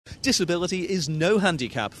Disability is no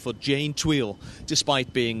handicap for Jane Tweel.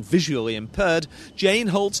 Despite being visually impaired, Jane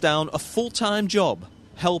holds down a full-time job,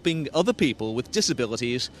 helping other people with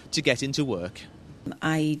disabilities to get into work.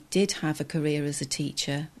 I did have a career as a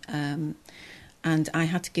teacher, and I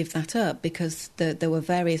had to give that up because there were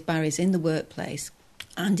various barriers in the workplace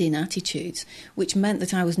and in attitudes, which meant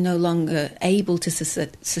that I was no longer able to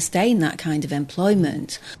sustain that kind of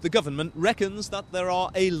employment. The government reckons that there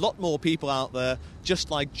are a lot more people out there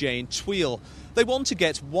just like Jane Tweel. They want to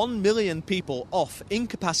get 1 million people off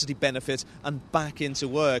incapacity benefit and back into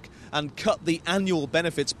work and cut the annual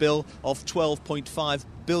benefits bill of £12.5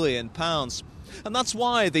 billion. And that's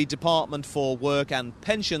why the Department for Work and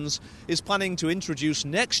Pensions is planning to introduce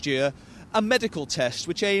next year a medical test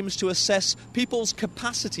which aims to assess people's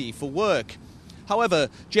capacity for work. However,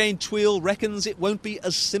 Jane Tweel reckons it won't be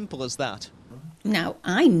as simple as that. Now,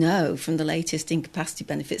 I know from the latest incapacity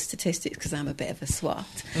benefit statistics, because I'm a bit of a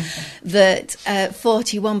swat, that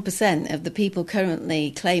 41% of the people currently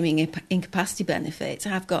claiming incapacity benefits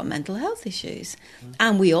have got mental health issues.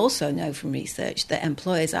 And we also know from research that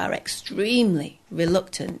employers are extremely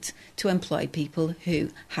reluctant to employ people who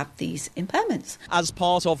have these impairments. As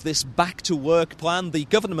part of this back-to-work plan, the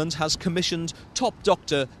government has commissioned top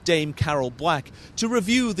doctor Dame Carol Black to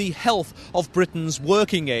review the health of Britain's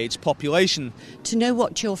working-age population. To know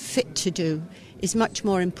what you're fit to do is much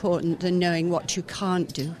more important than knowing what you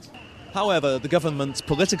can't do. However, the government's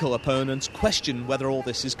political opponents question whether all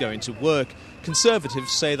this is going to work.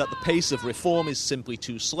 Conservatives say that the pace of reform is simply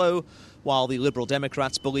too slow, while the Liberal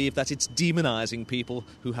Democrats believe that it's demonising people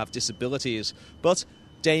who have disabilities. But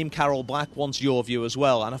Dame Carol Black wants your view as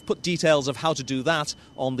well, and I've put details of how to do that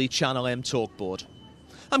on the Channel M talk board.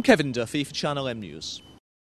 I'm Kevin Duffy for Channel M News.